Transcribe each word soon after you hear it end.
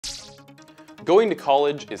Going to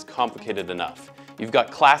college is complicated enough. You've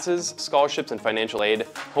got classes, scholarships and financial aid,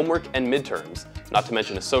 homework and midterms, not to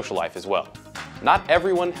mention a social life as well. Not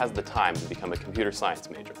everyone has the time to become a computer science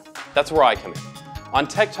major. That's where I come in. On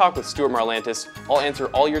Tech Talk with Stuart Marlantis, I'll answer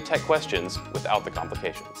all your tech questions without the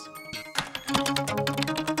complications.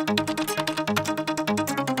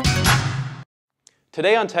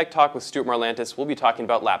 Today on Tech Talk with Stuart Marlantis, we'll be talking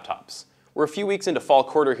about laptops. We're a few weeks into fall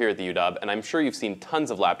quarter here at the UW, and I'm sure you've seen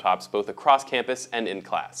tons of laptops both across campus and in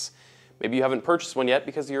class. Maybe you haven't purchased one yet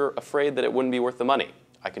because you're afraid that it wouldn't be worth the money.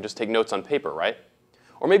 I can just take notes on paper, right?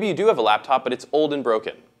 Or maybe you do have a laptop, but it's old and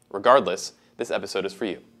broken. Regardless, this episode is for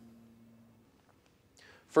you.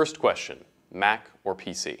 First question, Mac or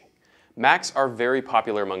PC? Macs are very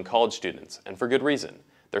popular among college students, and for good reason.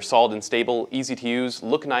 They're solid and stable, easy to use,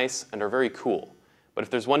 look nice, and are very cool. But if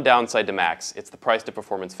there's one downside to Macs, it's the price to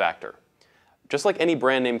performance factor. Just like any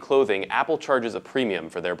brand name clothing, Apple charges a premium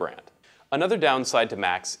for their brand. Another downside to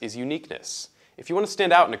Macs is uniqueness. If you want to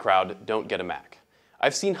stand out in a crowd, don't get a Mac.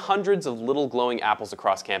 I've seen hundreds of little glowing apples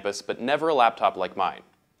across campus, but never a laptop like mine.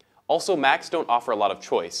 Also, Macs don't offer a lot of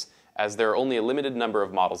choice, as there are only a limited number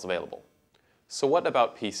of models available. So what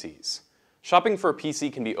about PCs? Shopping for a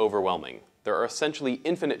PC can be overwhelming. There are essentially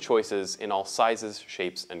infinite choices in all sizes,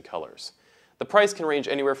 shapes, and colors. The price can range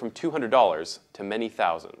anywhere from $200 to many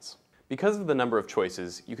thousands. Because of the number of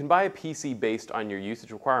choices, you can buy a PC based on your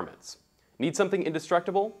usage requirements. Need something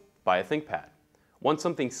indestructible? Buy a ThinkPad. Want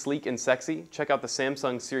something sleek and sexy? Check out the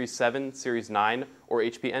Samsung Series 7, Series 9, or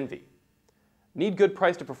HP Envy. Need good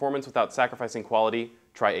price to performance without sacrificing quality?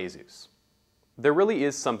 Try Asus. There really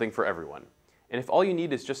is something for everyone. And if all you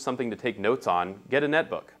need is just something to take notes on, get a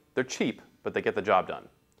netbook. They're cheap, but they get the job done.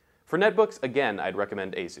 For netbooks, again, I'd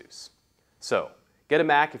recommend Asus. So, get a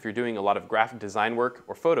Mac if you're doing a lot of graphic design work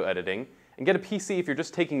or photo editing, and get a PC if you're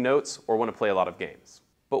just taking notes or want to play a lot of games.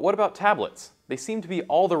 But what about tablets? They seem to be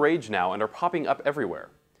all the rage now and are popping up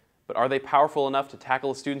everywhere. But are they powerful enough to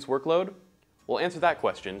tackle a student's workload? We'll answer that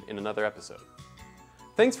question in another episode.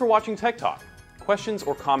 Thanks for watching Tech Talk. Questions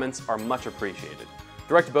or comments are much appreciated.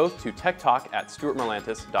 Direct both to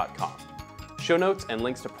techtalk@stuartmarlantis.com. Show notes and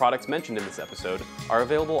links to products mentioned in this episode are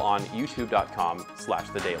available on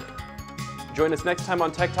youtube.com/thedaily. Join us next time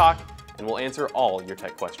on Tech Talk, and we'll answer all your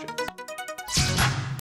tech questions.